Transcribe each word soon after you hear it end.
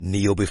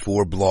Kneel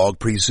Before Blog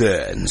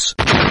presents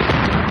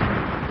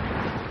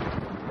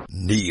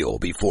Kneel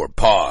Before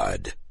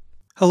Pod.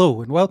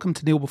 Hello and welcome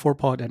to Kneel Before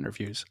Pod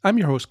interviews. I'm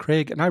your host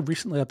Craig, and I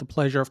recently had the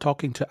pleasure of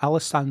talking to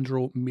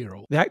Alessandro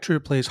Miro, the actor who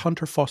plays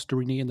Hunter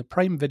Fosterini in the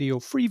Prime Video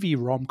Freevee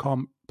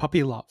rom-com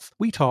Puppy Love.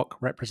 We talk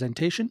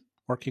representation,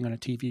 working on a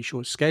TV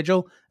show's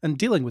schedule, and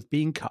dealing with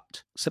being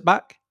cut. Sit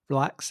back,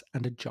 relax,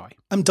 and enjoy.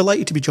 I'm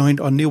delighted to be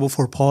joined on Kneel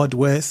Before Pod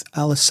with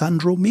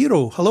Alessandro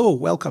Miro. Hello,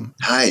 welcome.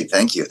 Hi,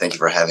 thank you. Thank you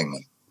for having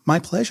me. My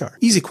pleasure.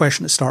 Easy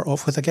question to start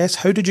off with, I guess.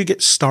 How did you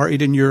get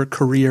started in your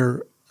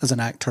career as an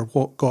actor?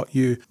 What got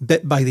you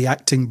bit by the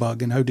acting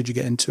bug and how did you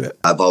get into it?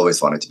 I've always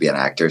wanted to be an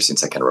actor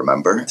since I can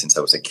remember, since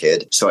I was a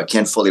kid. So I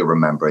can't fully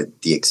remember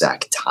the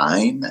exact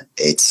time.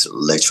 It's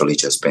literally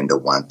just been the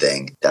one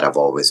thing that I've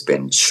always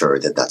been sure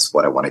that that's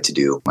what I wanted to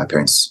do. My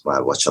parents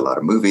watched a lot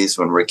of movies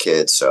when we were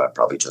kids, so I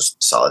probably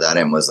just saw that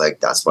and was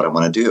like, that's what I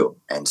want to do.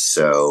 And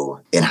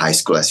so in high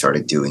school, I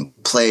started doing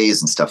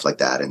plays and stuff like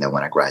that. And then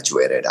when I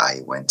graduated,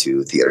 I went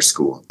to theater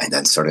school and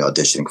then started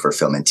auditioning for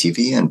film and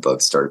TV and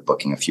started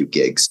booking a few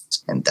gigs.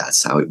 And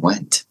that's how it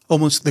went.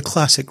 Almost the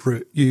classic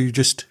route. You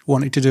just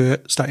wanted to do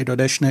it, started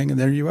auditioning, and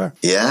there you are.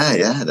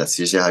 Yeah. That's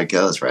usually how it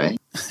goes, right?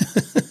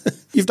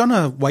 You've done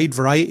a wide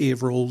variety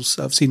of roles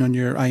I've seen on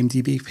your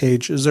IMDb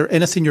page. Is there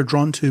anything you're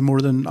drawn to more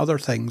than other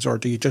things, or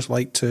do you just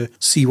like to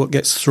see what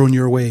gets thrown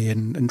your way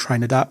and try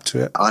and adapt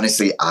to it?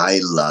 Honestly, I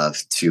love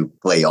to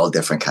play all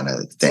different kind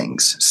of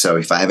things. So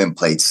if I haven't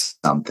played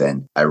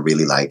something, I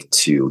really like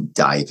to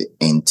dive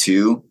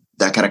into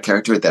that kind of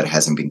character that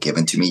hasn't been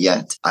given to me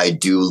yet. I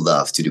do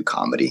love to do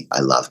comedy. I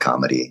love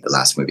comedy. The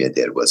last movie I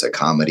did was a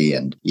comedy,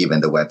 and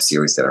even the web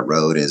series that I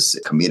wrote is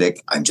comedic.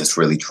 I'm just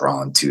really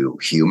drawn to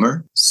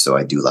humor. So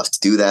I do love to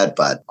do that,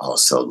 but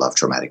also love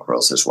dramatic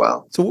roles as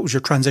well. So what was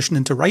your transition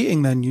into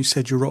writing then? You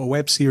said you wrote a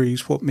web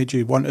series. What made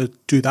you want to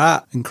do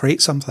that and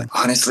create something?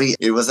 Honestly,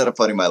 it was at a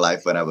point in my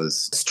life when I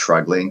was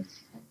struggling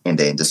in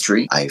the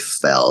industry. I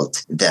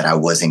felt that I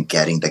wasn't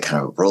getting the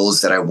kind of roles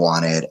that I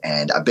wanted.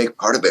 And a big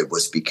part of it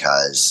was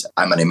because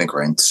I'm an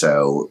immigrant.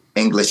 So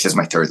English is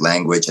my third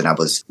language. And I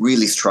was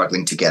really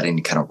struggling to get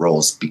any kind of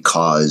roles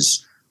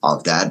because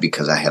of that,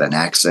 because I had an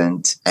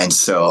accent. And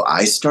so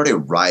I started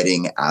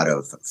writing out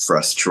of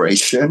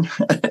frustration,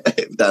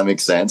 if that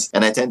makes sense.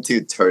 And I tend to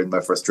turn my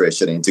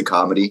frustration into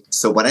comedy.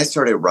 So when I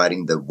started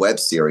writing the web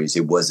series,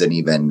 it wasn't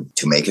even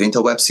to make it into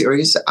a web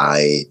series.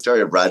 I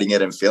started writing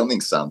it and filming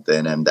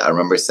something. And I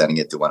remember sending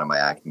it to one of my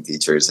acting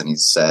teachers and he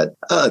said,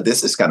 "Oh,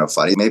 this is kind of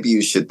funny. Maybe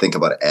you should think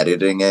about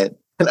editing it."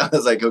 And I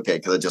was like, okay,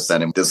 because I just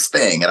sent him this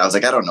thing. And I was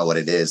like, I don't know what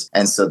it is.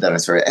 And so then I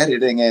started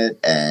editing it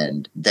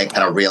and then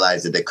kind of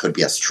realized that there could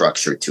be a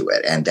structure to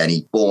it. And then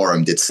it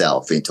formed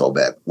itself into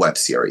a web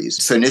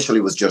series. So initially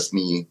it was just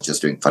me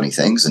just doing funny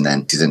things. And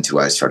then season 2,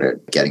 I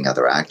started getting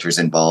other actors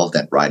involved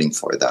and writing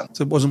for them.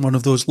 So it wasn't one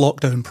of those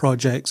lockdown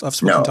projects. I've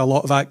spoken to a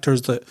lot of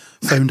actors that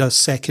found a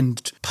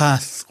second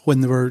path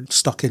when they were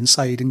stuck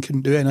inside and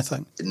couldn't do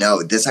anything.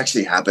 No, this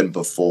actually happened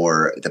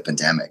before the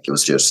pandemic. It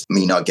was just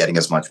me not getting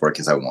as much work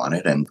as I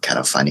wanted and kind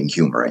of finding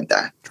humor in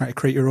that. Try to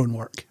create your own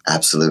work.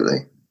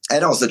 Absolutely.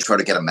 And also try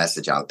to get a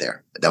message out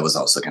there. That was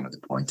also kind of the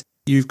point.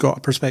 You've got a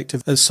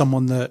perspective as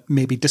someone that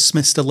maybe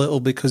dismissed a little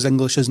because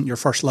English isn't your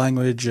first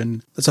language,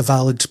 and that's a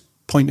valid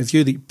point of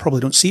view that you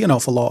probably don't see an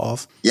awful lot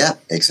of. Yeah,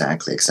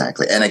 exactly.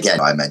 And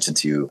again, I mentioned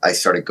to you, I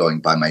started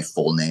going by my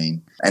full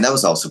name. And that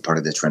was also part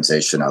of the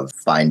transition of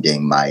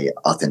finding my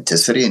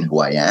authenticity and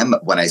who I am.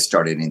 When I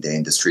started in the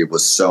industry, it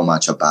was so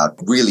much about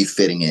really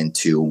fitting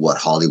into what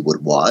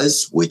Hollywood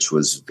was, which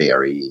was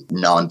very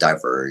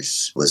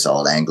non-diverse, was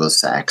all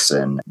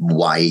Anglo-Saxon,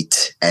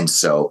 white. And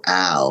so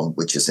Al,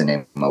 which is the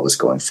name I was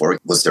going for,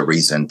 was the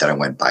reason that I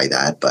went by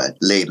that. But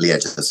lately, I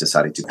just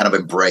decided to kind of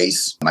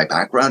embrace my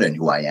background and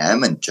who I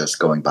am and just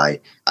going by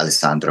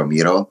Alessandro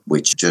Miro,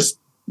 which just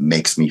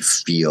makes me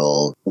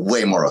feel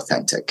way more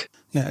authentic.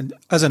 Yeah, and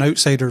as an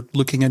outsider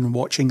looking in and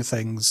watching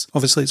things,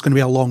 obviously it's going to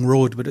be a long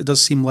road, but it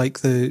does seem like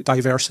the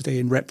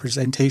diversity and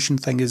representation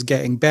thing is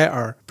getting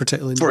better,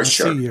 particularly in the last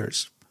few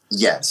years.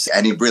 Yes,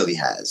 and it really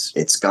has.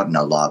 It's gotten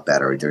a lot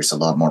better. There's a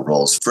lot more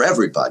roles for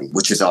everybody,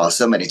 which is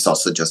awesome. And it's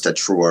also just a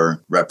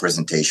truer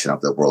representation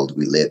of the world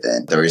we live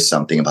in. There is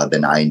something about the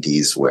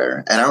 90s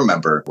where, and I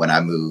remember when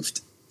I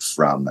moved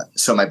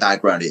so my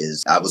background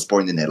is, I was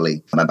born in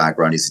Italy. My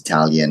background is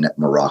Italian,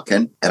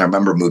 Moroccan. And I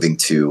remember moving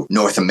to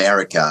North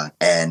America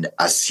and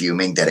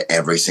assuming that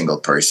every single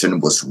person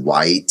was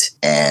white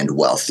and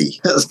wealthy.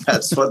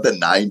 That's what the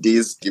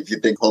 90s, if you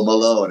think Home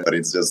Alone, but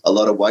it's just a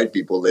lot of white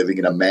people living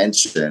in a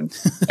mansion.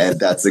 And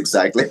that's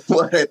exactly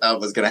what I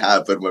thought was going to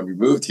happen when we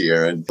moved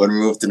here. And when we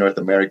moved to North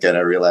America and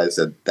I realized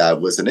that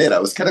that wasn't it, I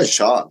was kind of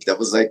shocked. I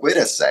was like, wait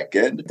a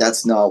second,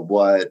 that's not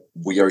what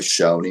we are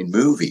shown in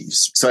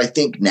movies. So I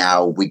think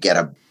now we get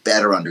a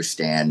better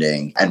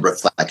understanding and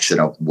reflection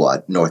of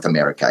what North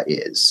America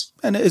is.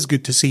 And it is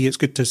good to see. It's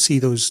good to see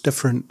those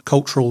different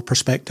cultural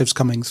perspectives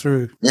coming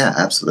through. Yeah,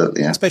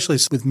 absolutely. Yeah. Especially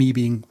with me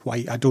being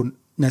white, I don't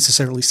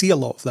necessarily see a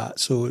lot of that.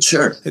 So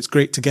sure, it's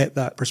great to get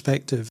that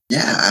perspective.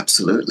 Yeah,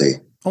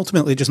 absolutely.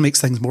 Ultimately, it just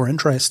makes things more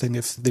interesting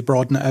if they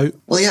broaden it out.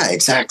 Well, yeah,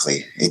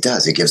 exactly. It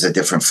does. It gives a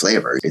different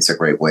flavor. It's a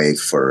great way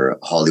for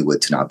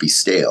Hollywood to not be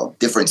stale.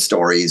 Different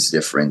stories,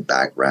 different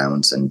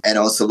backgrounds. And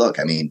also, look,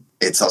 I mean,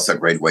 it's also a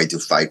great way to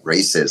fight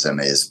racism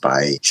is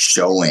by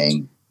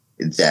showing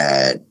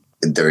that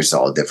there's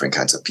all different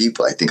kinds of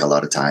people. I think a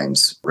lot of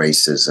times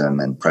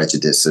racism and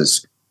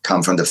prejudices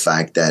come from the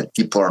fact that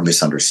people are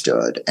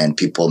misunderstood and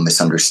people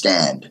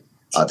misunderstand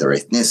other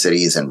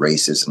ethnicities and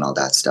races and all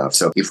that stuff.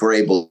 So if we're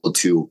able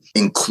to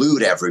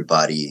include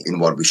everybody in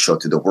what we show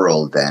to the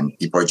world, then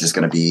people are just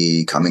going to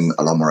be becoming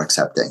a lot more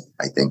accepting,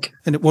 I think.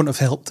 And it wouldn't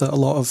have helped that a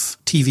lot of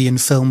TV and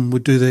film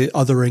would do the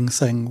othering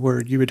thing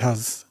where you would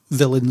have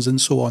villains and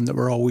so on that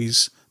were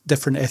always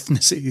different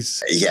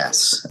ethnicities.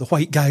 Yes. The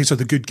white guys are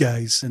the good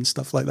guys and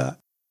stuff like that.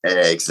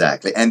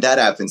 Exactly. And that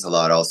happens a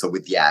lot also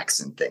with the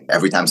accent thing.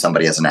 Every time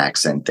somebody has an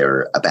accent,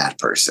 they're a bad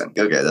person.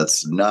 Okay,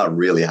 that's not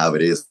really how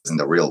it is in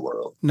the real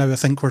world. Now I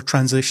think we're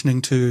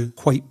transitioning to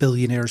white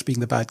billionaires being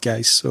the bad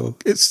guys, so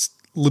it's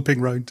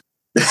looping round.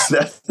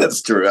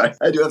 That's true.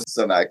 I do have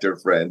some actor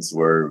friends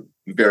who are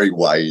very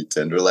white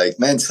and they're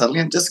like, man, suddenly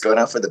I'm just going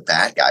out for the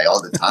bad guy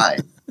all the time.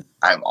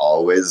 I'm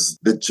always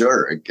the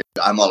jerk.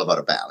 I'm all about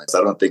a balance.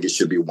 I don't think it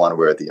should be one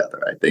way or the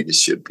other. I think it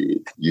should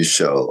be you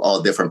show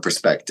all different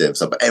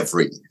perspectives of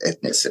every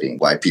ethnicity.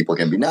 Why people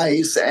can be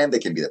nice and they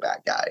can be the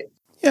bad guy.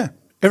 Yeah,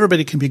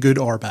 everybody can be good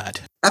or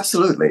bad.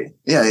 Absolutely.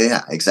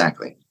 Yeah,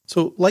 exactly.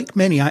 So like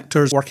many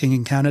actors working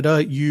in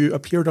Canada, you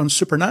appeared on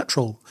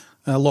Supernatural.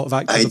 A lot of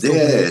actors have told me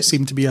it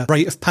seemed to be a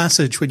rite of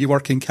passage when you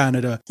work in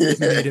Canada. Yeah,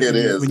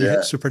 when you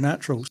hit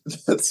Supernatural.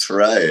 That's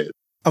right.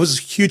 I was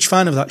a huge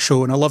fan of that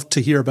show and I loved to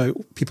hear about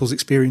people's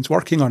experience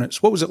working on it.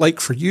 So what was it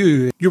like for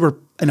you? You were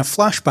in a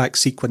flashback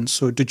sequence,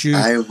 so did you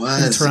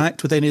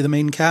interact with any of the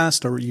main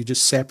cast or were you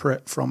just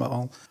separate from it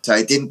all? So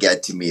I didn't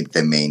get to meet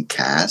the main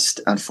cast,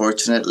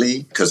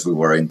 unfortunately, because we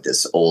were in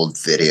this old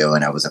video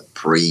and I was a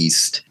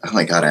priest. Oh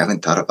my God, I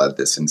haven't thought about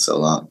this in so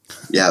long.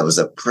 Yeah, I was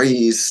a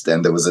priest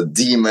and there was a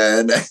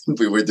demon and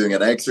we were doing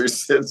an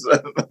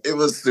exorcism. It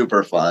was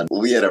super fun.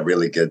 We had a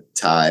really good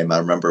time. I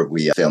remember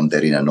we filmed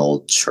it in an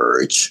old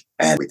church.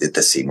 And we did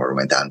the scene where we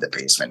went down the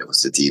basement. It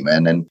was the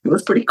demon. And it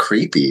was pretty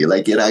creepy.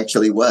 Like, it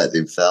actually was.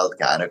 It felt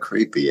kind of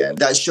creepy. And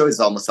that show is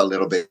almost a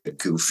little bit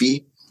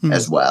goofy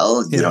as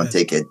well. You don't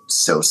take it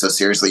so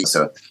seriously.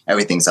 So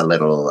everything's a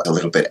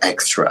little bit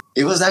extra.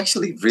 It was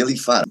actually really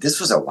fun.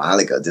 This was a while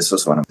ago. This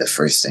was one of the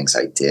first things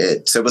I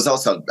did. So it was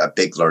also a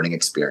big learning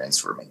experience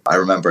for me. I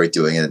remember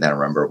doing it and I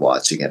remember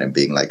watching it and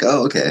being like,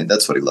 oh, okay,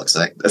 that's what he looks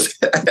like.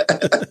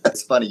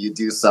 It's funny. You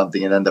do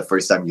something and then the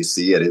first time you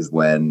see it is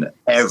when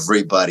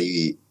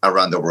everybody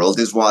around the world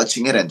is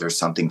watching it and there's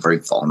something very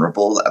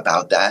vulnerable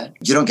about that.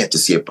 You don't get to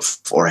see it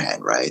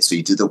beforehand, right? So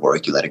you do the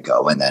work, you let it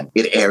go, and then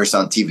it airs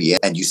on TV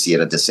and you see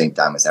it at the same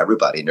time as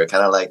everybody. And they're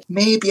kind of like,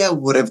 maybe I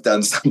would have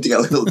done something a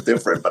little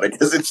different, but I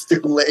guess it's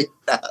too late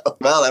now.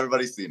 Well,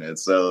 everybody's seen it,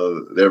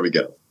 so there we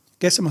go.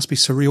 Guess it must be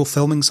surreal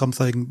filming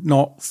something,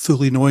 not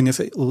fully knowing if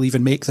it will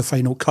even make the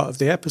final cut of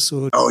the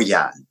episode. Oh,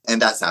 yeah.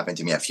 And that's happened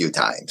to me a few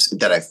times,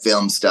 that I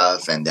film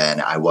stuff and then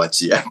I watch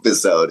the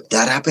episode.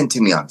 That happened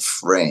to me on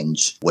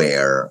Fringe,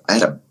 where I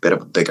had a bit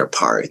of a bigger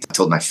part. I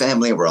told my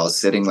family, we're all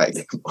sitting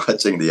like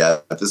watching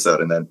the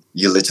episode, and then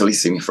you literally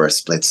see me for a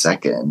split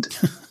second.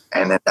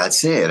 And then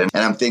that's it. And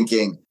I'm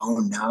thinking, oh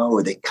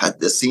no, they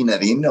cut the scene. I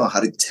didn't know how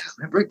to tell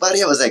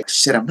everybody. I was like,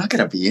 shit, I'm not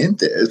going to be in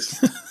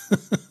this.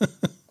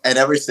 And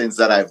ever since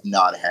that, I've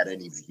not had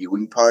any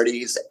viewing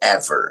parties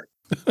ever.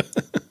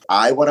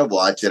 I want to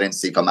watch it and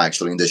see if I'm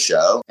actually in the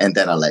show. And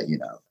then I'll let you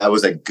know. That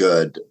was a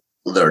good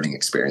learning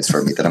experience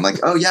for me that I'm like,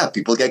 oh yeah,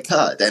 people get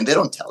cut. And they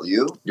don't tell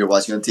you. You're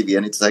watching on TV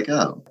and it's like,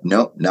 oh,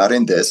 no, not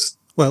in this.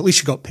 Well, at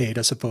least you got paid,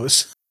 I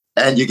suppose.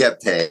 And you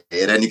get paid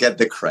and you get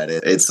the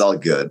credit. It's all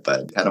good,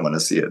 but I don't want to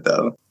see it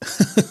though.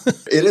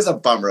 It is a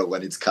bummer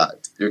when it's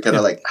cut. You're kind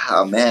of like,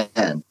 oh man,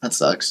 that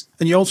sucks.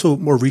 And you also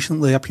more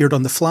recently appeared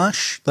on The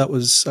Flash. That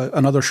was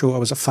another show I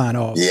was a fan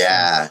of.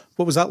 Yeah.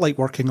 What was that like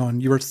working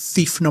on? You were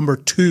thief number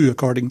 2,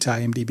 according to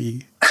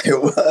IMDb.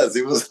 It was.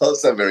 It was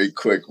also a very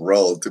quick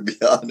role, to be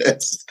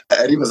honest.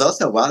 And it was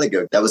also a while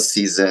ago. That was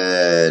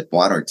season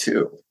 1 or 2.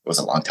 It was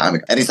a long time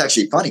ago. And it's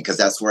actually funny because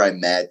that's where I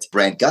met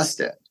Brent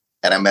Gustin.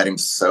 And I met him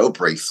so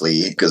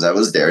briefly because I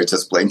was there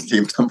just playing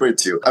team number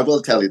 2. I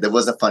will tell you, there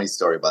was a funny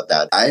story about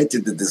that. I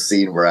did the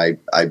scene where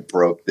I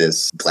broke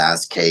this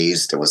glass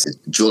case. There was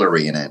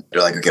jewelry in it.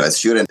 They're like, okay, let's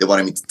shoot it. They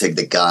wanted me to take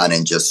the gun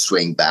and just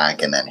swing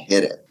back and then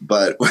hit it.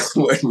 But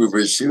when we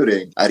were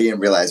shooting, I didn't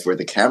realize where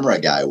the camera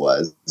guy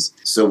was.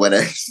 So when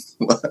I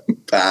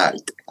went back,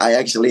 I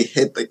actually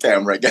hit the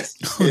camera guy.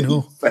 Oh,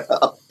 no.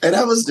 Fell. And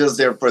I was just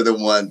there for the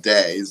one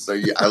day. So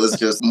I was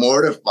just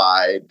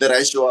mortified that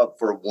I show up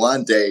for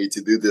one day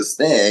to do this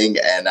thing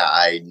and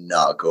I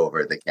knock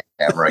over the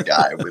camera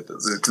guy with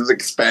this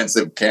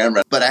expensive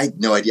camera. But I had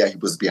no idea he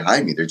was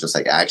behind me. They're just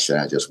like, action.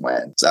 I just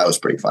went. So that was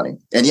pretty funny.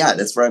 And yeah,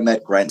 that's where I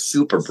met Grant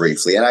super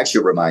briefly. And I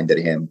actually reminded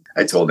him,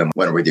 I told him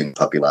when we were doing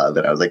Puppy Love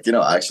that I was like,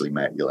 I actually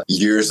met you like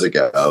years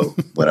ago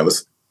when I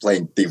was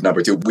playing thief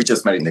number 2. We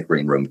just met in the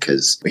green room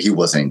because he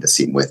wasn't in the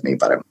scene with me,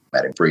 but I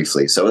met him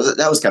briefly. So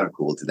that was kind of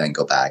cool to then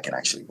go back and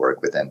actually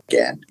work with him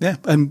again. Yeah,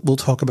 and we'll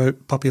talk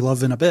about Puppy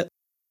Love in a bit.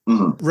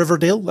 Mm-hmm.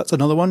 Riverdale, that's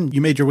another one. You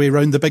made your way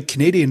around the big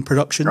Canadian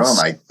productions. Oh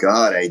my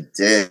God, I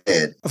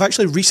did. I've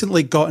actually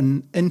recently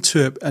gotten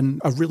into it,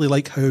 and I really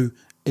like how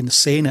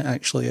insane it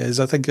actually is.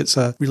 I think it's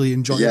a really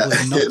enjoyable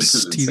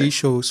nuts TV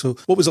show. So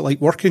what was it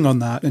like working on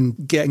that and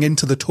getting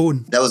into the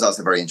tone? That was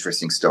also a very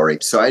interesting story.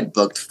 So I'd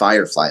booked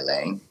Firefly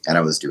Lane and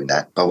I was doing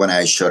that. But when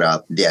I showed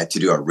up, they had to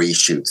do a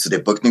reshoot. So they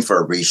booked me for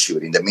a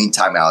reshoot. In the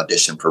meantime, I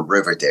auditioned for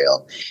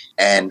Riverdale.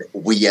 And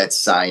we had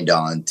signed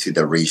on to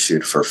the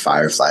reshoot for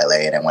Firefly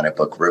Lane. And when I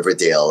booked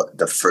Riverdale,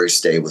 the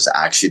first day was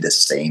actually the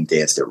same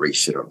day as the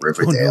reshoot of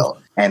Riverdale. Oh,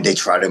 no. And they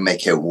tried to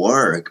make it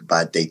work,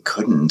 but they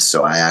couldn't.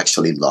 So I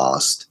actually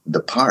lost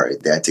the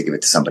part. They had to give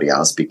it to somebody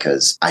else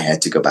because I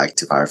had to go back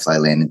to Firefly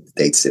Lane and the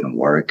dates didn't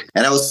work.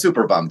 And I was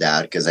super bummed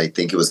out because I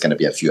think it was going to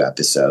be a few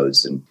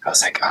episodes. And I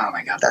was like, oh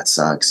my God, that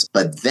sucks.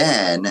 But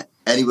then,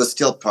 and it was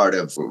still part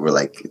of, we're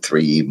like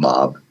 3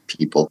 mob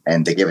people,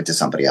 and they gave it to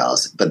somebody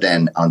else. But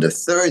then on the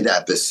 3rd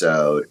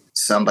episode,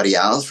 somebody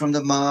else from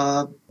the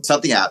mob,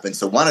 something happened.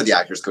 So one of the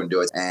actors couldn't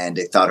do it, and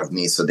they thought of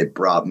me, so they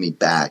brought me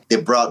back.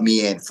 They brought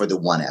me in for the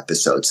 1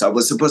 episode. So I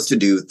was supposed to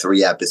do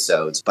 3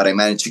 episodes, but I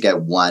managed to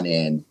get 1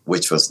 in,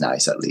 which was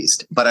nice at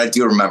least. But I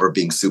do remember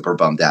being super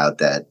bummed out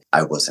that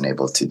I wasn't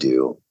able to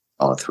do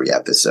all 3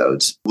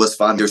 episodes. It was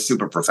fun. They're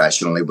super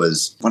professional. It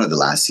was one of the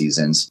last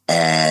seasons,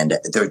 and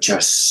they're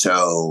just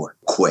so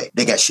quick.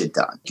 They get shit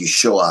done. You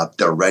show up,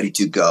 they're ready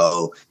to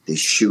go. They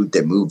shoot,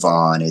 they move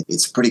on.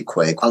 It's pretty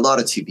quick. A lot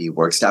of TV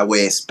works that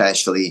way,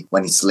 especially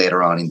when it's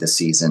later on in the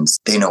seasons.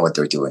 They know what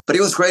they're doing. But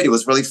it was great. It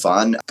was really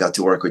fun. Got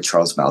to work with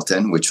Charles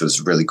Melton, which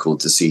was really cool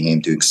to see him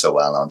doing so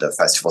well on the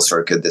festival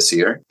circuit this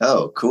year.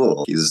 Oh,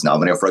 cool. He's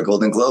nominated for a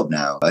Golden Globe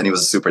now. And he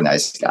was a super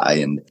nice guy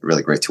and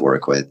really great to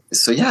work with.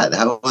 So yeah,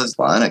 that was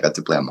fun. I got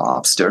to play a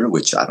mobster,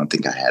 which I don't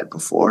think I had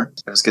before.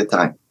 It was a good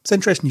time. It's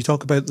interesting you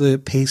talk about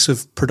the pace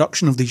of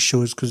production of these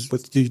shows, because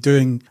with you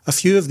doing a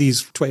few of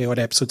these 20-odd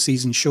episode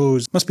season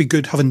shows, it must be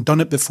good having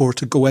done it before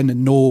to go in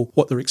and know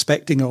what they're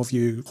expecting of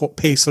you, what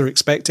pace they're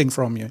expecting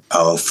from you.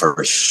 Oh,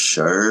 for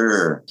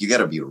sure. You got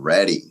to be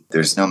ready.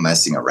 There's no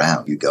messing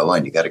around. You go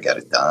in, you got to get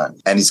it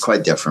done. And it's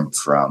quite different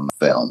from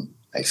film,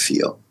 I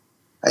feel.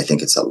 I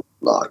think it's a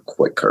lot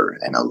quicker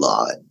and a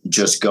lot.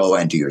 Just go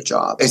and do your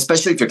job,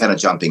 especially if you're kind of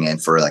jumping in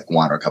for like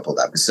 1 or a couple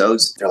of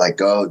episodes. They're like,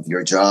 go do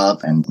your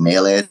job and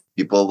nail it.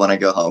 People want to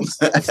go home.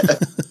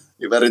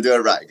 You better do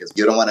it right because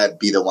you don't want to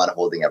be the one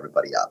holding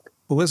everybody up.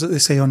 Well, what is it they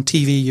say on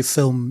TV? You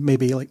film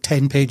maybe like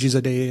 10 pages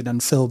a day, and on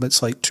film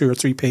it's like 2 or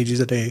 3 pages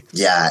a day.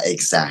 Yeah,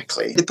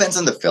 exactly. Depends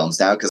on the films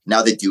now, because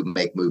now they do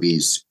make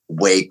movies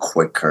way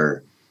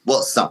quicker.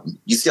 Well, some.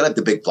 You still have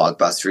the big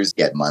blockbusters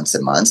get months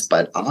and months,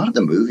 but a lot of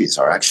the movies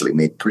are actually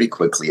made pretty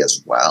quickly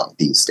as well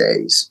these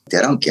days.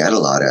 They don't get a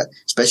lot of,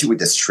 especially with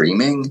the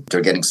streaming, they're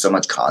getting so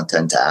much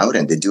content out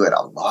and they do it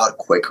a lot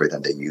quicker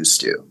than they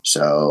used to.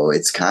 So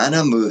it's kind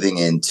of moving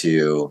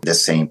into the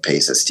same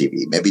pace as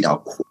TV. Maybe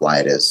not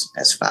quite as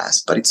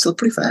fast, but it's still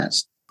pretty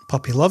fast.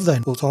 Puppy Love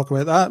then. We'll talk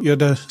about that. You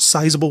had a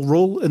sizable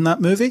role in that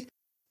movie.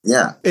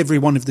 Yeah. Every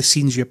one of the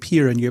scenes you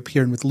appear in, you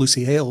appear in with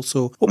Lucy Hale.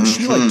 So what was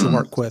she like to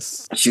work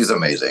with? She's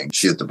amazing.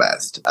 She's the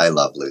best. I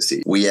love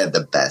Lucy. We had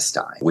the best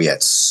time. We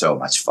had so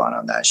much fun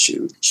on that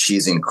shoot.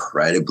 She's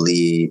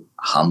incredibly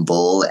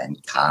humble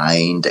and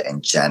kind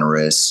and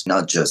generous,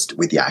 not just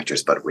with the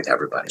actors, but with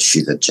everybody.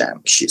 She's a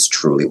gem. She's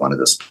truly one of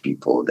those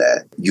people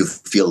that you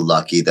feel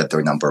lucky that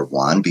they're number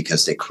one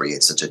because they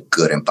create such a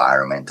good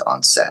environment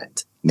on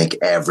set. Make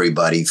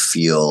everybody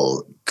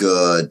feel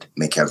good,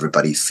 make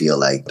everybody feel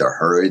like they're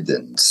heard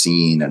and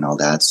seen and all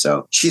that.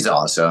 So she's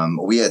awesome.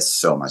 We had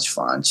so much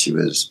fun. She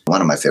was one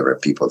of my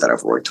favorite people that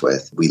I've worked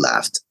with. We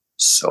laughed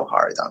so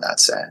hard on that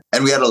set.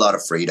 And we had a lot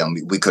of freedom.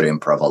 We could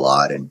improv a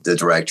lot. And the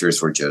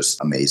directors were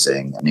just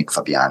amazing. Nick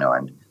Fabiano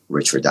and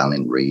Richard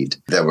Allen Reed.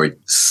 They were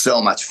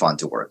so much fun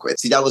to work with.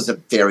 See, that was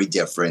very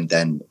different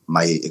than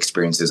my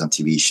experiences on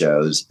TV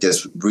shows.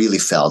 This really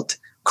felt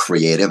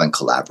creative and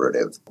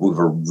collaborative. We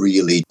were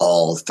really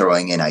all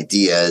throwing in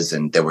ideas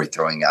and they were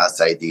throwing us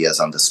ideas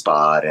on the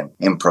spot and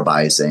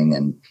improvising.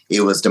 And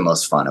it was the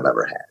most fun I've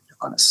ever had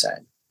on a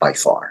set, by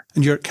far.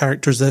 And your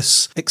character's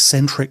this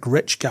eccentric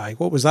rich guy.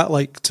 What was that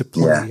like to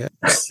play?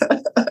 Yeah.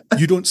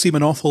 You don't seem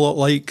an awful lot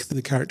like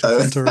the character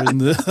Hunter in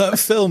the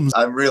films.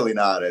 I'm really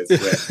not.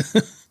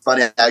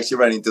 Funny, I actually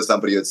ran into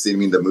somebody who had seen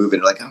me in the movie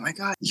and they're like, oh my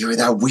God, you're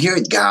that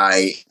weird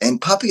guy in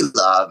Puppy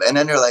Love. And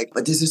then they're like,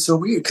 but this is so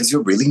weird because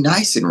you're really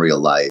nice in real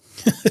life.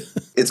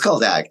 It's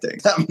called acting.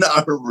 I'm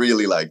not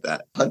really like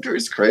that. Hunter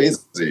is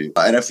crazy.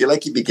 And I feel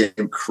like he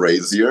became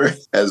crazier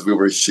as we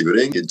were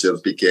shooting. It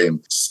just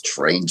became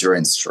stranger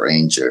and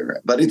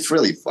stranger. But it's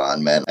really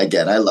fun, man.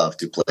 Again, I love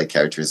to play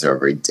characters that are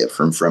very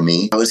different from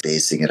me. I was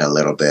basing it a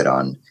little bit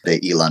on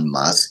the Elon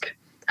Musk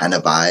kind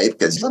of vibe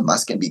because Elon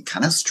Musk can be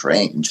kind of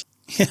strange.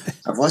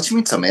 I've watched him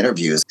in some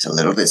interviews. It's a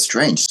little bit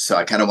strange. So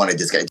I kind of wanted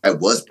this guy. I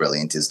was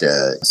brilliant. He's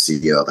the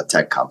CEO of a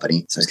tech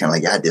company. So it's kind of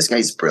like, yeah, this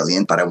guy's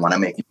brilliant, but I want to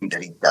make him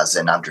that he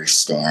doesn't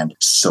understand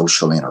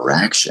social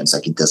interactions.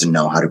 Like he doesn't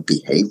know how to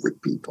behave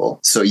with people.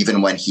 So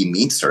even when he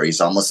meets her,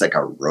 he's almost like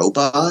a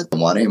robot. I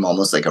want him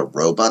almost like a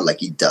robot. Like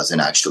he doesn't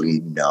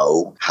actually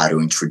know how to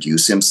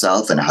introduce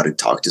himself and how to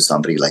talk to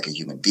somebody like a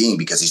human being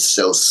because he's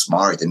so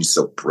smart and he's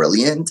so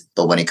brilliant.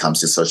 But when it comes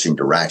to social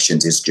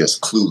interactions, he's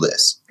just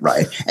clueless.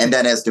 Right. And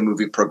then as the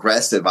movie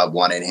progressive, I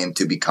wanted him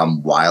to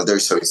become wilder.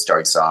 So he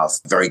starts off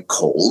very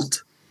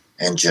cold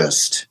and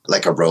just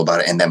like a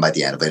robot. And then by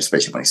the end of it,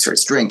 especially when he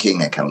starts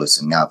drinking and kind of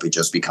loosening up, it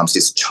just becomes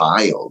this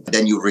child.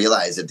 Then you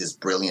realize that this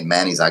brilliant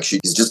man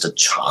he's just a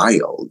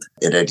child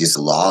and that he's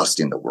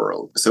lost in the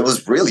world. So it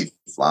was really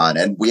fun.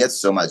 And we had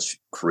so much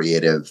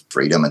creative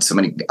freedom and so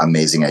many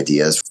amazing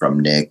ideas from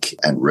Nick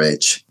and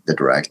Rich, the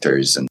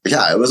directors. And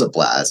yeah, it was a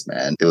blast,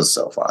 man. It was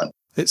so fun.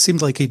 It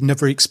seemed like he'd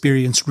never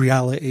experienced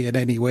reality in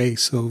any way,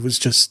 so it was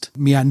just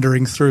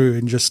meandering through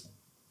and just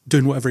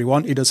doing whatever he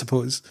wanted, I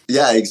suppose.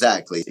 Yeah,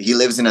 exactly. He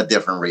lives in a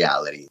different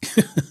reality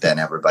than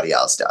everybody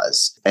else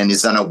does and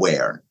is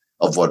unaware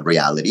of what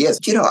reality is.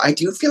 You know, I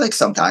do feel like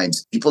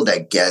sometimes people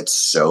that get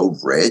so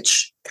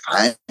rich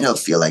kind of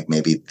feel like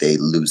maybe they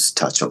lose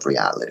touch of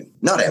reality.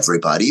 Not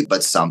everybody,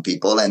 but some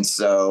people. And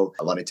so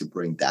I wanted to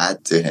bring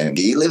that to him.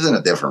 He lives in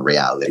a different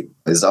reality.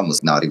 He's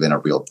almost not even a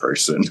real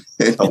person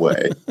in a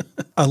way.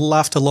 I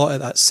laughed a lot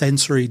at that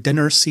sensory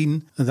dinner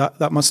scene.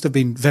 That must have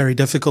been very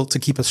difficult to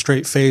keep a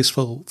straight face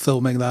while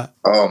filming that.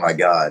 Oh my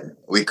God.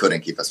 We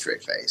couldn't keep a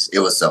straight face. It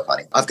was so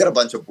funny. I've got a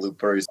bunch of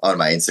bloopers on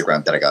my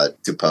Instagram that I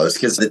got to post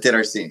because the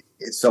dinner scene,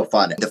 it's so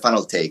fun. The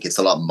final take, it's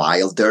a lot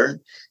milder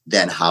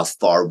than how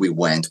far we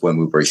went when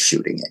we were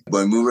shooting it.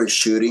 When we were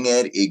shooting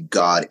it, it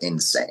got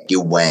insane.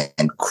 It went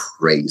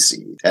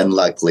crazy. And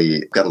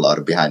luckily, got a lot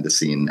of behind the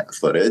scene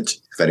footage.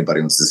 If anybody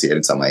wants to see it,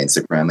 it's on my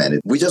Instagram.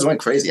 And we just went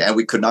crazy and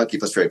we could not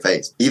keep a straight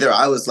face. Either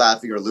I was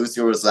laughing or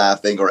Lucy was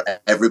laughing or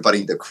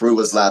everybody in the crew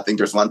was laughing.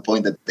 There's one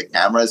point that the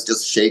camera is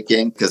just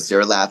shaking because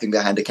they're laughing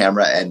behind the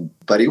camera.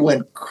 But it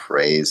went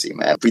crazy,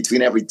 man.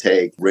 Between every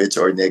take, Rich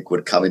or Nick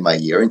would come in my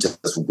ear and just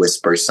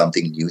whisper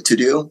something new to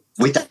do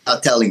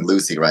without telling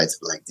Lucy, right? So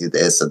like, do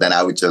this. So then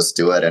I would just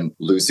do it and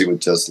Lucy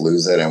would just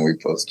lose it and we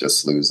both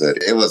just lose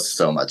it. It was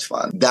so much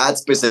fun. That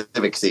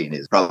specific scene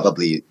is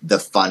probably the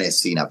funnest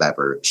scene I've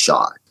ever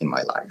shot in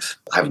my life.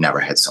 I've never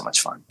had so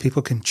much fun.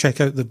 People can check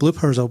out the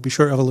bloopers. I'll be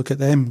sure to have a look at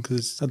them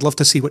because I'd love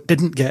to see what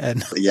didn't get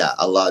in. Yeah,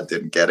 a lot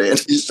didn't get in.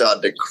 He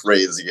shot the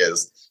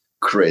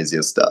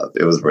craziest stuff.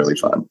 It was really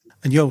fun.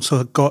 And you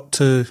also got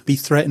to be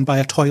threatened by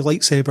a toy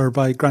lightsaber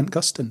by Grant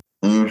Gustin.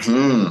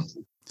 Mm-hmm.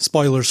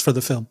 Spoilers for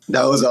the film.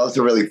 That was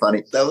also really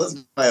funny. That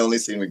was my only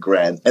scene with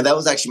Grant. And that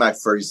was actually my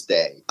first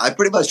day. I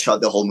pretty much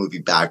shot the whole movie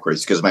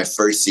backwards because my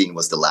first scene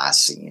was the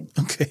last scene.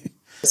 Okay.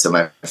 So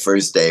my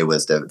first day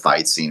was the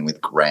fight scene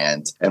with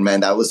Grant. And man,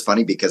 that was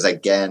funny because,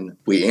 again,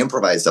 we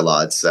improvised a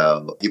lot.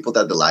 So he pulled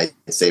out the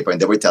lightsaber and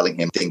they were telling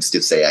him things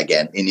to say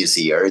again in his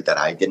ear that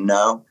I didn't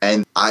know.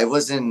 And I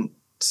wasn't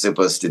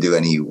supposed to do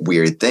any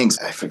weird things.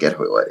 I forget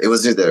who it was. It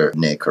was either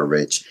Nick or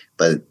Rich,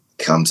 but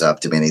comes up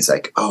to me and he's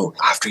like, oh,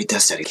 after he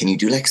does that, can you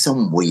do like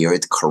some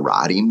weird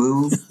karate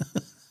move?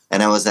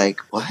 And I was like,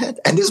 what?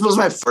 And this was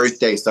my first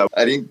day, so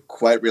I didn't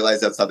quite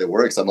realize that's how it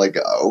works. I'm like,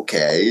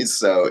 okay.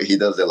 So he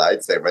does the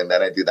lightsaber, and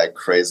then I do that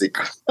crazy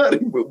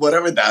karate move,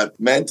 whatever that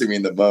meant to me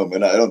in the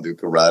moment. I don't do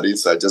karate,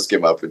 so I just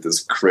came up with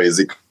this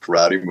crazy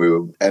karate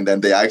move. And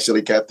then they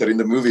actually kept it in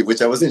the movie,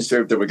 which I wasn't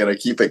sure if they were going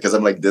to keep it, because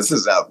I'm like, this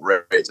is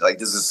outrageous. Like,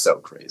 this is so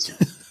crazy.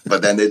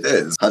 But then they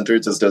did. Hunter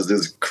just does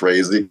this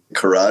crazy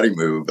karate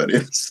move, and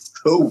it's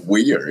so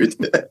weird.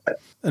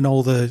 And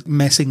all the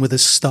messing with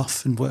his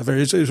stuff and whatever.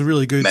 It was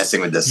really good. Messing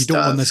with the stuff. You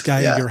don't want this guy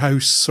in your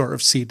house sort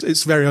of scene.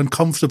 It's very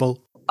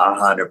uncomfortable.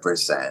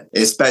 100%.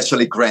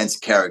 Especially Grant's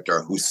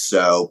character, who's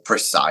so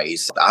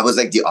precise. I was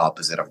like the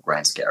opposite of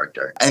Grant's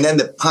character. And then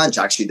the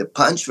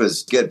punch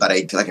was good, but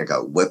I feel like I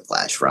got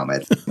whiplash from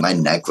it. My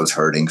neck was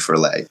hurting for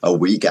like a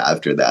week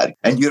after that.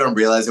 And you don't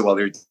realize it while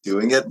you're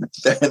doing it.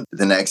 Then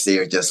the next day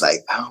you're just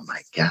like, oh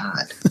my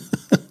God.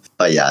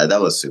 But yeah, that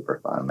was super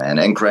fun, man.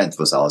 And Grant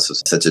was also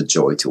such a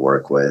joy to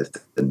work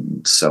with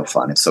and so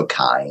fun and so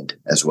kind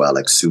as well,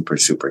 like super,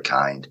 super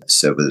kind.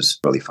 So it was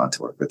really fun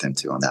to work with him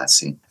too on that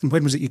scene. And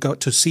when was it you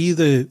got to see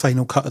the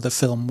final cut of the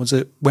film? Was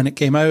it when it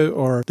came out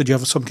or did you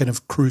have some kind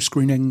of crew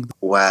screening?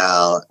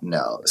 Well,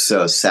 no.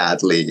 So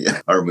sadly,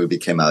 our movie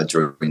came out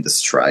during the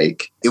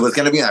strike. It was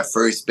going to be our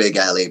first big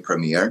LA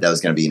premiere. That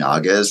was going to be in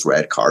August,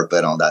 red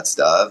carpet, all that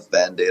stuff.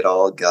 And it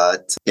all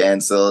got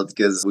canceled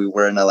because we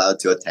weren't allowed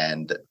to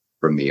attend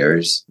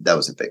premieres. That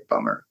was a big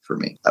bummer for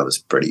me. I was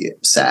pretty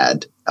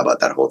sad about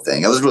that whole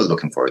thing. I was really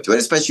looking forward to it,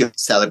 especially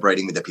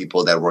celebrating with the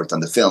people that worked on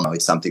the film.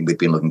 It's something we've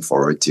been looking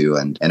forward to.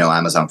 And I know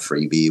Amazon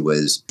Freebie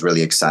was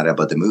really excited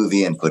about the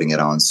movie and putting it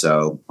on.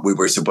 So we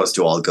were supposed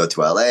to all go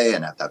to LA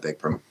and have that big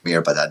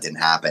premiere, but that didn't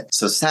happen.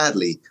 So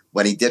sadly,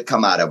 when it did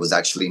come out, I was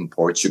actually in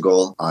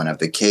Portugal on a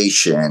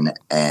vacation,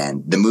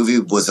 and the movie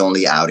was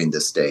only out in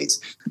the States.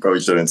 I probably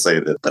shouldn't say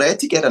this, but I had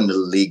to get an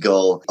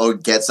illegal, or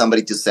get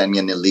somebody to send me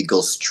an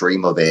illegal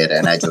stream of it,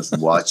 and I just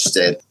watched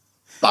it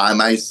by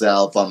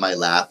myself on my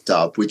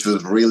laptop, which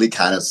was really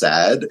kind of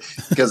sad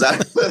because I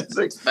was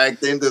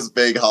expecting this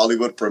big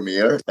Hollywood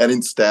premiere. And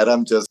instead,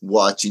 I'm just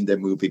watching the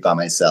movie by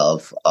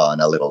myself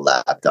on a little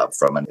laptop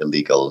from an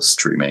illegal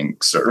streaming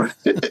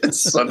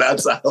service. So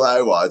that's how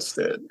I watched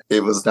it.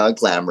 It was not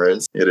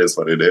glamorous. It is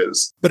what it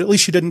is. But at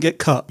least you didn't get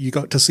cut. You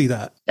got to see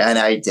that. And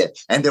I did.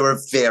 And they were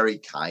very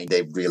kind.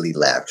 They really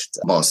left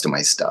most of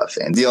my stuff.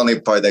 And the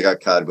only part that got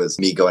cut was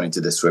me going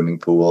into the swimming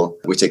pool,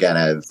 which again,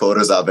 I have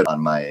photos of it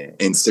on my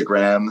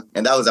Instagram.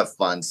 And that was a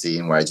fun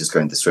scene where I just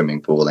go into the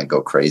swimming pool and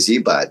go crazy.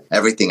 But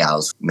everything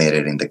else made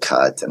it in the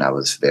cut. And I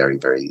was very,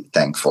 very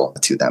thankful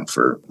to them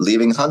for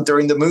leaving Hunter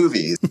in the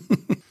movie.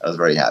 I was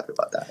very happy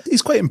about that.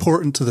 He's quite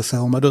important to the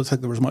film. I don't think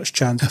there was much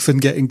chance of him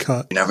getting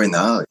cut. You never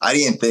know. I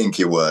didn't think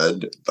he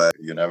would, but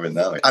you never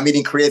know. I mean,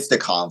 it creates the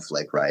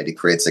conflict, right? It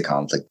creates the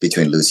conflict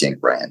between Lucy and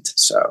Grant.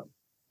 So,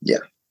 yeah,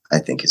 I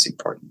think it's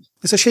important.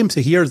 It's a shame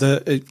to hear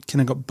that it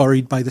kind of got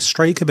buried by the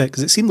strike a bit,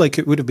 because it seemed like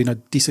it would have been a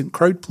decent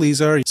crowd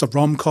pleaser. It's a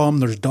rom-com,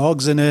 there's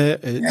dogs in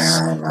it, it's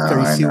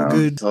very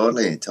feel-good.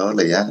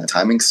 Totally, yeah.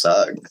 Timing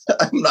sucked.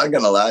 I'm not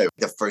going to lie.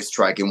 The first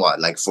strike in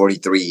like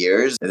 43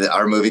 years?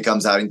 Our movie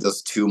comes out in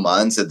those 2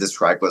 months that this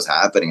strike was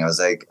happening. I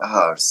was like,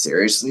 oh,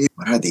 seriously?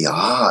 What are the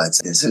odds?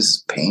 This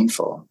is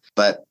painful.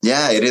 But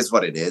yeah, it is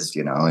what it is,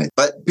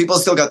 But people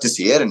still got to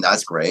see it, and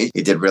that's great.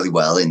 It did really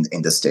well in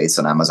the States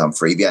on Amazon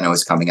Freebie. I know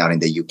it's coming out in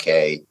the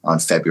UK on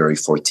February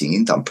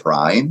 14th on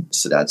Prime,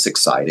 so that's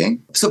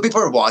exciting. So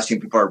people are watching,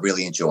 people are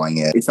really enjoying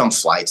it. It's on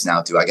flights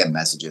now, too. I get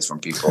messages from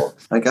people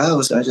like,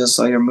 oh, I just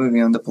saw your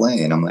movie on the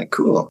plane. I'm like,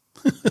 cool.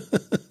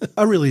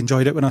 I really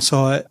enjoyed it when I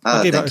saw it.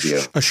 I gave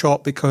it a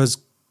shot because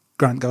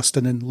Grant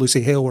Gustin and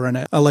Lucy Hale were in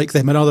it. I like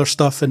them and other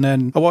stuff. And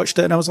then I watched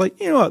it and I was like,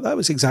 you know what? That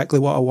was exactly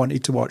what I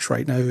wanted to watch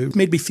right now. It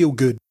made me feel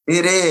good.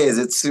 It is.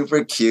 It's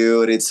super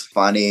cute. It's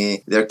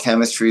funny. Their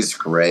chemistry is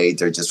great.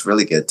 They're just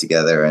really good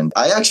together. And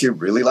I actually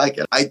really like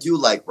it. I do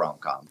like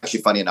rom-coms.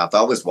 Actually, funny enough, I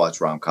always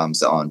watch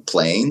rom-coms on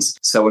planes.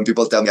 So when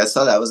people tell me I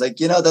saw that, I was like,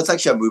 that's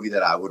actually a movie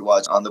that I would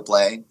watch on the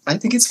plane. I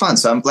think it's fun.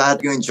 So I'm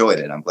glad you enjoyed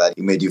it. I'm glad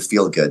it made you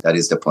feel good. That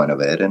is the point of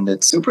it. And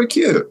it's super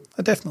cute.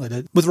 I definitely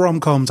did. With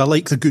rom-coms, I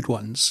like the good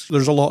ones.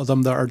 There's a lot of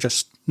them that are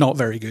just not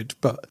very good,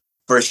 but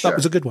for sure. That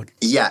was a good one.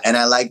 Yeah, and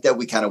I like that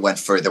we kind of went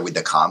further with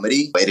the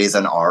comedy. It is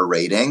an R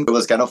rating. It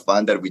was kind of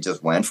fun that we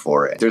just went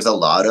for it. There's a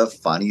lot of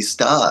funny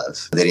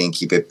stuff. They didn't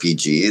keep it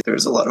PG.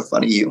 There's a lot of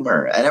funny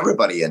humor. And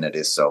everybody in it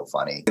is so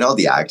funny. All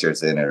the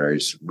actors in it are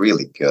just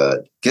really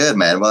good. Good,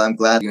 man. Well, I'm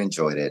glad you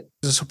enjoyed it.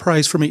 It was a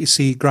surprise for me to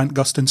see Grant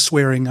Gustin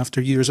swearing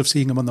after years of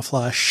seeing him on The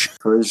Flash.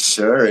 For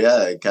sure,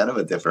 yeah. Kind of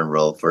a different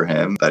role for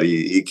him, but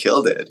he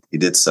killed it. He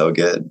did so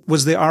good.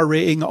 Was the R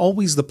rating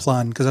always the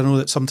plan? Because I know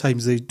that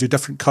sometimes they do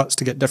different cuts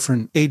to get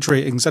different age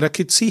ratings, and I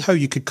could see how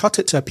you could cut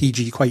it to a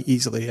PG quite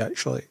easily,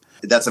 actually.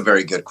 That's a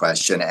very good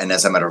question. And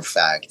as a matter of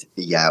fact,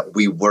 yeah,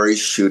 we were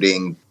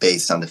shooting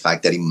based on the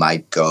fact that it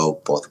might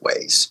go both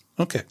ways.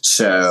 Okay.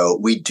 So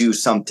we do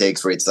some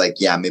takes where it's like,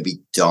 yeah, maybe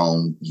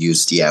don't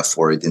use the F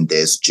word in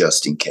this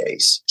just in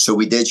case. So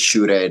we did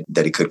shoot it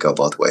that it could go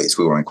both ways.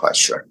 We weren't quite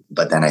sure.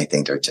 But then I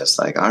think they're just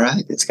like, all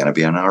right, it's going to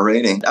be an R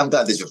rating. I'm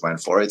glad they just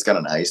went for it. It's kind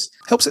of nice.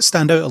 Helps it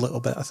stand out a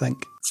little bit, I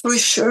think. For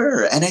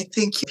sure. And I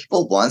think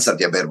people want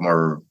something a bit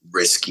more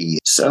risky.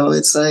 So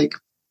it's like,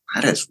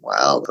 might as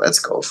well. Let's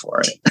go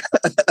for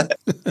it.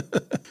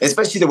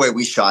 Especially the way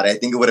we shot it. I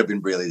think it would have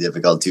been really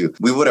difficult too.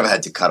 We would have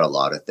had to cut a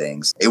lot of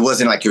things. It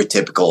wasn't like your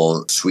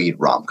typical sweet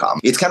rom-com.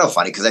 It's kind of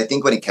funny because I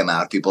think when it came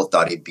out, people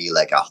thought it'd be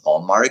like a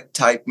Hallmark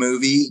type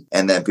movie.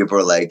 And then people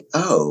were like,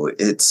 oh,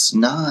 it's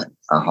not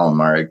a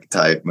Hallmark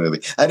type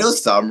movie. I know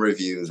some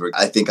reviews were,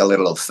 I think, a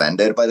little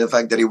offended by the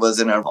fact that it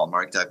wasn't a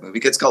Hallmark type movie.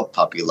 It's called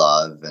Puppy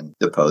Love, and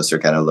the poster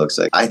kind of looks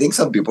like, I think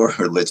some people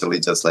are literally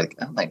just like,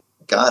 oh my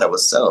God, I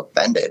was so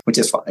offended, which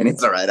is fine.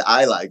 It's all right.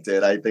 I liked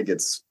it. I think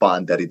it's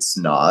fun that it's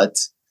not.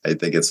 I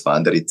think it's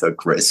fun that he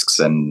took risks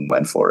and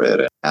went for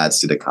it. It adds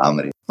to the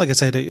comedy. Like I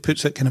said, it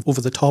puts it kind of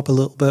over the top a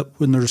little bit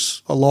when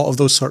there's a lot of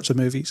those sorts of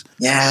movies.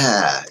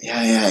 Yeah,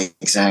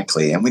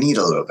 exactly. And we need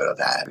a little bit of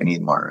that. We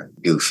need more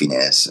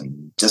goofiness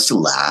and just to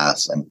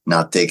laugh and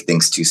not take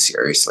things too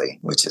seriously,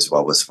 which is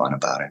what was fun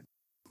about it.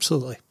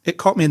 Absolutely. It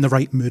caught me in the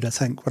right mood, I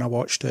think, when I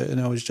watched it, and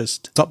I was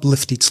just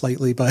uplifted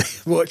slightly by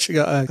watching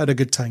it. I had a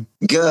good time.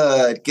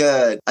 Good,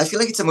 good. I feel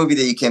like it's a movie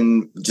that you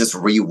can just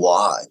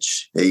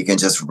rewatch, that you can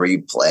just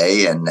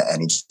replay, and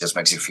it just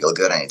makes you feel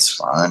good and it's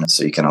fun.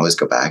 So you can always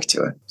go back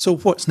to it. So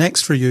what's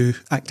next for you,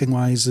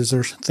 acting-wise? Is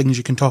there things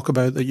you can talk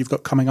about that you've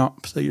got coming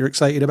up that you're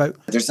excited about?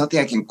 There's nothing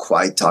I can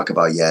quite talk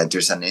about yet.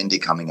 There's an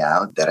indie coming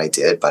out that I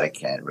did, but I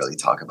can't really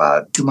talk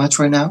about too much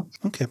right now.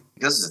 Okay.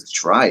 Because of the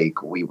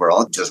strike, we were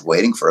all just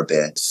waiting for a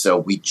bit. So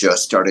we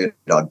just started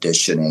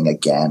auditioning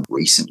again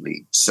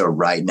recently. So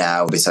right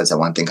now, besides that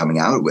one thing coming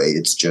out,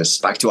 it's just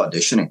back to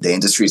auditioning. The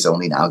industry is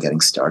only now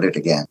getting started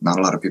again. Not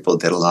a lot of people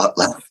did a lot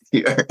last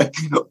year.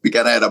 We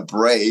kind of had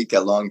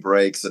a long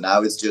break. So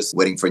now it's just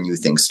waiting for new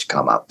things to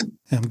come up.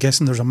 I'm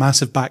guessing there's a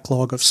massive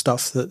backlog of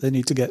stuff that they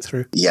need to get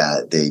through.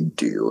 Yeah, they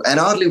do. And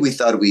oddly, we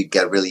thought we'd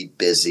get really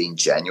busy in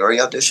January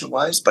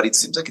audition-wise, but it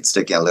seems like it's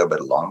taking a little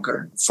bit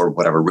longer for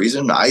whatever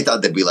reason. I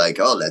thought they'd be like,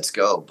 oh, let's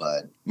go.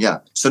 But yeah.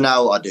 So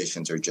now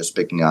auditions are just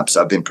picking up.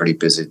 So I've been pretty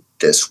busy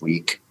this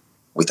week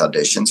with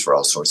auditions for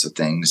all sorts of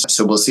things.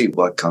 So we'll see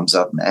what comes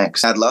up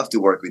next. I'd love to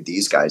work with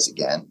these guys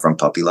again from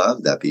Puppy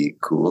Love. That'd be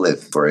cool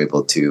if we're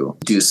able to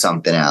do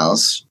something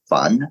else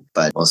fun,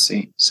 but we'll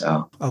see.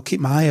 So I'll keep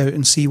my eye out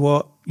and see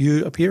what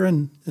you appear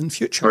in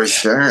future. For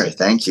sure.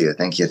 Thank you.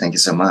 Thank you. Thank you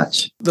so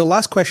much. The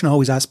last question I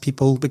always ask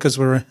people, because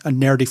we're a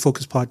nerdy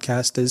focused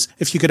podcast, is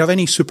if you could have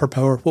any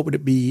superpower, what would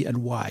it be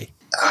and why?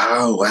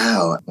 Oh,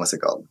 wow. What's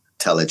it called?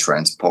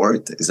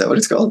 Teletransport? Is that what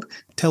it's called?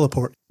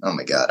 Teleport. Oh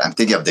my God. I'm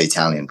thinking of the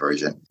Italian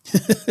version.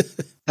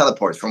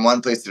 Teleport from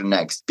one place to the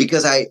next,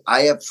 because I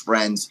have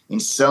friends in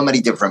so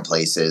many different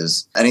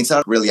places, and it's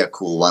not really a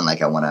cool one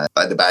like I want to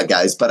find the bad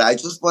guys, but I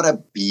just want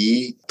to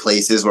be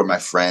places where my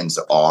friends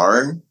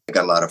are. I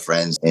got a lot of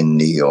friends in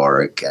New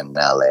York and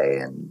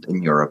LA and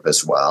in Europe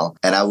as well,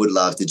 and I would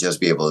love to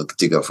just be able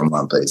to go from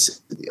one place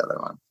to the other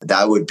one.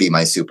 That would be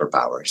my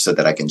superpower, so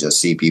that I can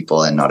just see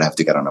people and not have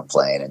to get on a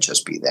plane and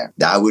just be there.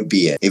 That would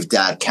be it, if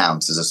that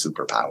counts as a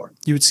superpower.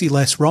 You would see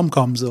less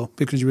rom-coms though,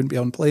 because you wouldn't be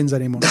on planes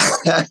anymore.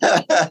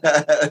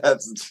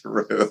 That's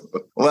true.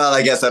 Well,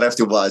 I guess I'd have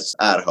to watch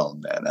at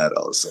home then. I'd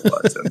also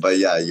watch them. But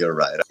yeah, you're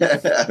right.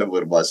 I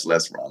would watch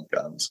less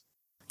rom-coms.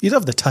 You'd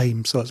have the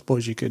time, so I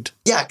suppose you could.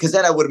 Yeah, because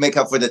then I would make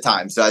up for the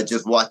time. So I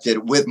just watch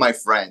it with my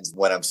friends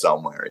when I'm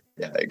somewhere.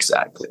 Yeah,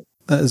 exactly.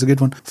 That is a good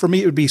one. For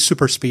me, it would be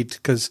super speed,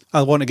 because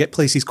I want to get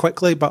places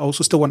quickly, but I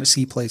also still want to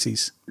see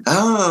places.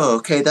 Oh,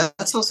 okay.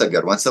 That's also a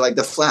good one. So like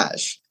the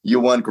Flash. You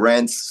want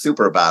Grant's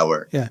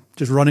superpower. Yeah,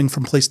 just running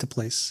from place to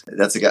place.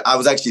 That's a good. I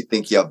was actually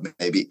thinking of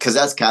maybe, because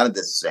that's kind of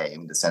the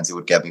same, the sense it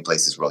would get me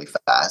places really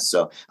fast.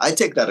 So I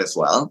take that as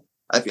well.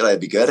 I feel like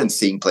it'd be good, and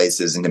seeing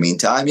places in the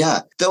meantime.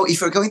 Yeah. Though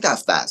if you're going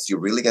that fast, you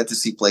really get to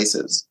see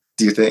places.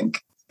 Do you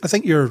think? I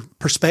think your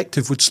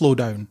perspective would slow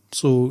down.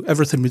 So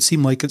everything would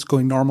seem like it's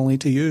going normally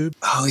to you.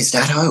 Oh, is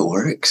that how it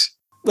works?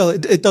 Well,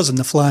 it does in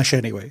The Flash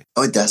anyway.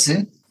 Oh, it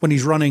doesn't? When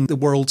he's running, the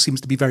world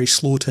seems to be very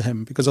slow to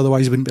him, because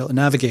otherwise he wouldn't be able to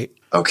navigate.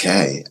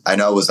 Okay. I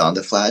know I was on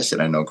The Flash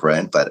and I know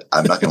Grant, but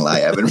I'm not going to lie,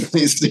 I haven't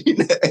really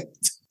seen it.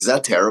 Is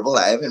that terrible?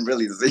 I haven't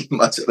really seen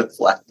much of The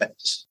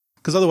Flash.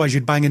 Because otherwise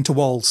you'd bang into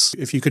walls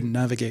if you couldn't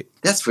navigate.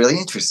 That's really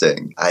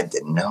interesting. I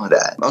didn't know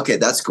that. Okay,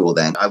 that's cool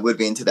then. I would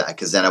be into that,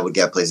 because then I would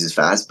get places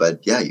fast. But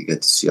yeah, you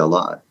get to see a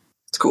lot.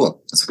 It's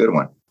cool. That's a good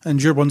one.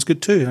 And your one's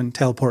good too, and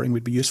teleporting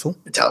would be useful.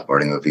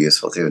 Teleporting would be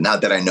useful too. Now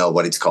that I know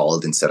what it's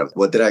called instead of,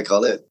 what did I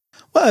call it?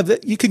 Well,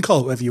 you can call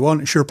it whatever you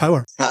want. It's your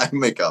power. I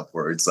make up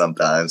words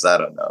sometimes. I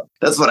don't know.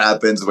 That's what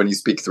happens when you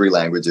speak 3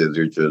 languages.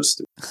 You're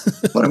just,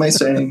 what am I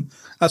saying?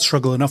 That's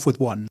struggle enough with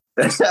one.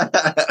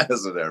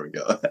 So there we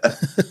go.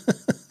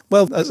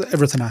 Well, that's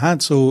everything I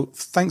had. So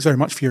thanks very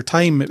much for your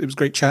time. It was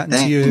great chatting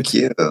to you. Thank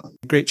you.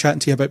 Great chatting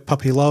to you about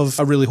Puppy Love.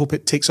 I really hope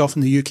it takes off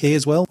in the UK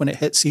as well when it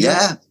hits here.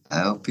 Yeah. I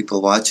hope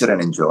people watch it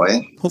and enjoy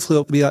it. Hopefully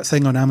it'll be that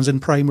thing on Amazon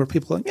Prime where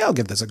people are like, yeah, I'll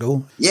give this a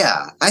go.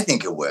 Yeah, I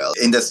think it will.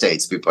 In the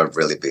States, people have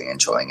really been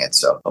enjoying it.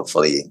 So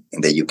hopefully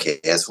in the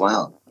UK as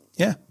well.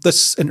 Yeah,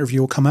 this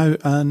interview will come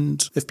out,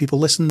 and if people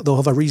listen, they'll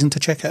have a reason to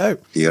check it out.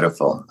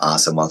 Beautiful.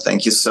 Awesome. Well,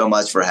 thank you so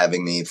much for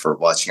having me, for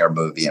watching our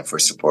movie, and for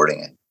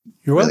supporting it.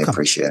 You're welcome. Really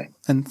appreciate it.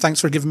 And thanks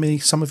for giving me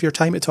some of your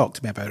time to talk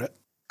to me about it.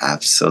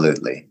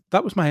 Absolutely.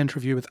 That was my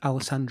interview with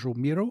Alessandro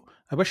Miro.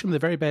 I wish him the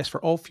very best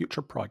for all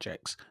future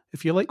projects.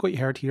 If you like what you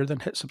heard here, then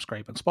hit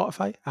subscribe on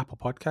Spotify, Apple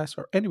Podcasts,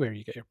 or anywhere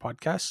you get your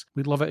podcasts.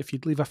 We'd love it if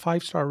you'd leave a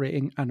 5-star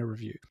rating and a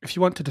review. If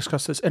you want to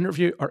discuss this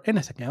interview or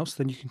anything else,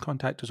 then you can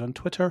contact us on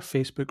Twitter,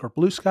 Facebook, or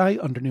Blue Sky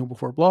under Kneel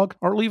Before Blog,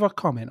 or leave a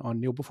comment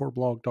on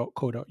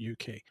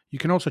kneelbeforeblog.co.uk. You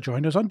can also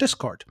join us on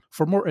Discord.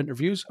 For more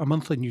interviews, a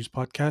monthly news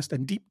podcast,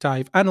 and deep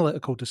dive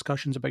analytical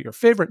discussions about your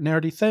favourite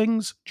nerdy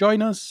things,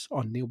 join us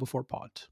on Kneel Before Pod.